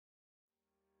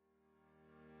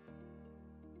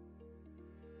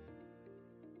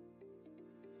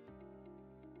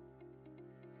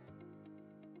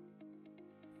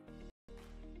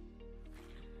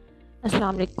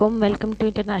Assalamu alaikum. Welcome to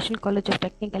International College of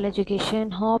Technical Education.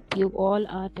 Hope you all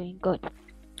are doing good.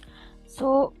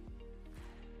 So,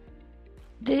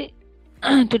 the,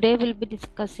 today we'll be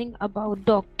discussing about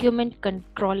document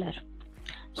controller.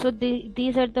 So,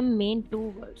 these are the main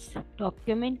two words: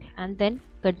 document and then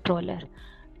controller.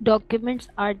 Documents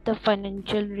are the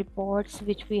financial reports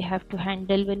which we have to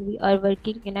handle when we are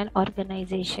working in an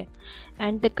organization,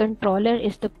 and the controller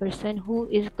is the person who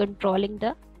is controlling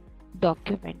the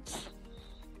documents.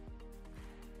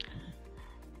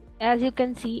 As you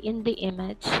can see in the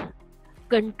image,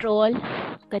 control,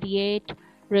 create,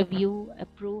 review,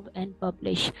 approve, and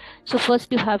publish. So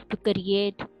first you have to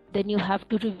create, then you have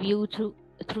to review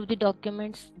through the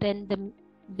documents, then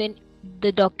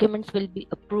the documents will be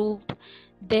approved,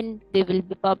 then they will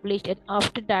be published, and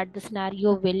after that the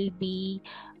scenario will be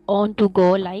on to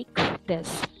go like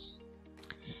this.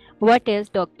 What is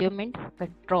document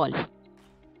control?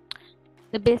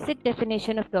 The basic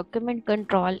definition of document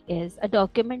control is a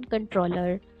document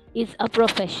controller is a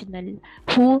professional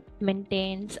who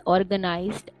maintains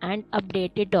organized and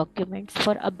updated documents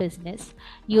for a business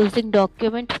using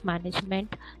document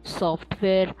management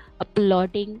software,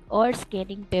 uploading or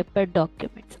scanning paper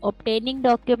documents, obtaining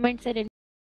documents in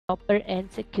proper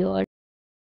and secure.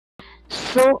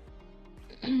 So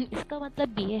इसका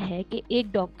मतलब ये है कि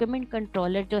एक document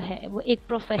controller जो है वो एक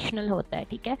प्रोफेशनल होता है,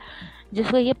 ठीक है,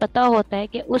 जिसको ये पता होता है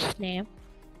कि उसने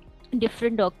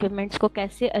डिफरेंट डॉक्यूमेंट्स को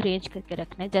कैसे अरेंज करके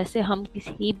रखना है। जैसे हम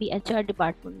किसी भी एचआर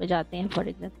डिपार्टमेंट में जाते हैं फॉर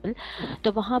एग्जांपल,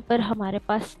 तो वहाँ पर हमारे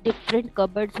पास डिफरेंट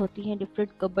कबर्ड्स होती हैं,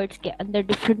 डिफरेंट कबर्ड्स के अंदर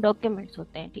डिफरेंट डॉक्यूमेंट्स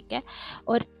होते हैं, ठीक है,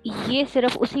 और ये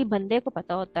सिर्फ उसी बंदे को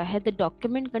पता होता है। The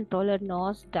document controller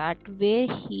knows that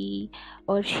where he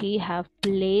और she have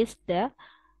placed the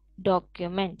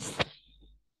documents.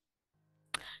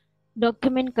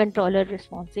 Document controller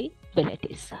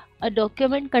responsibilities. A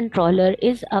document controller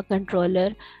is a controller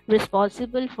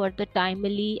responsible for the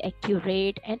timely,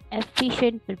 accurate, and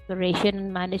efficient preparation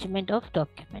and management of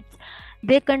documents.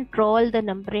 They control the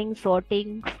numbering,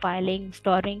 sorting, filing,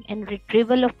 storing, and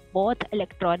retrieval of both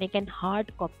electronic and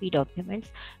hard copy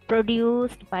documents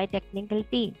produced by technical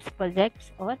teams,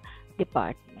 projects, or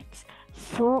departments.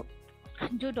 So,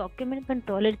 जो document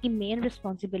controller की main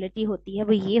responsibility होती है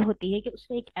वो ये होती है कि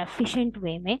उसको एक एफिशिएंट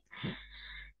वे में,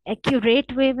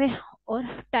 एक्यूरेट वे में और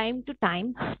टाइम टू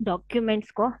टाइम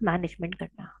डॉक्यूमेंट्स को मैनेज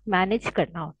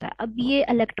करना होता है। अब ये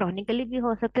इलेक्ट्रॉनिकली भी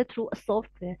हो सकता है थ्रू अ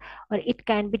सॉफ्टवेयर, और it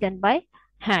can be done by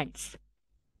hands.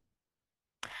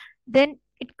 Then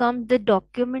it comes the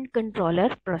document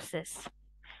controller process.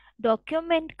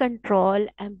 Document control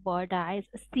embodies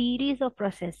a series of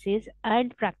processes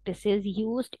and practices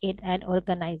used in an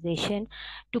organization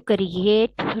to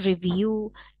create, review,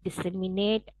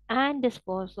 disseminate, and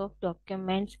dispose of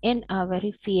documents in a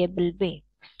verifiable way.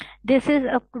 This is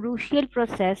a crucial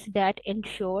process that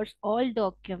ensures all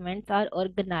documents are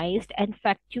organized and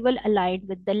factual aligned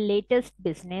with the latest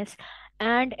business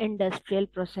and industrial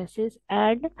processes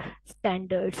and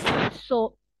standards. So,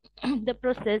 the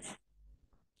process,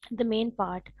 the main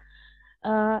part,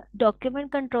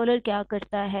 document controller क्या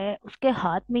करता है, उसके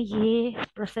हाथ में ये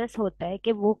process होता है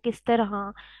कि वो किस तरह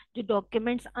जो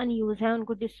डॉक्यूमेंट्स अनयूज हैं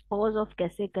उनको डिस्पोज ऑफ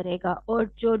कैसे करेगा, और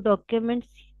जो डॉक्यूमेंट्स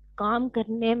काम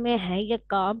करने में है या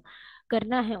काम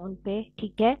करना है उन पे,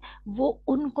 ठीक है, वो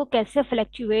उनको कैसे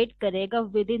फ्लक्चुएट करेगा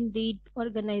with in the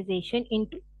organisation in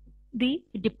the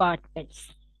departments.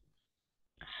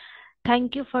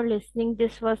 Thank you for listening.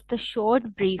 This was the short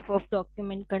brief of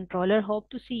document controller.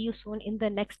 Hope to see you soon in the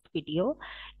next video.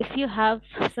 If you have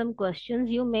some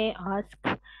questions, you may ask.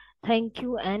 Thank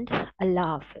you and Allah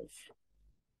Hafiz.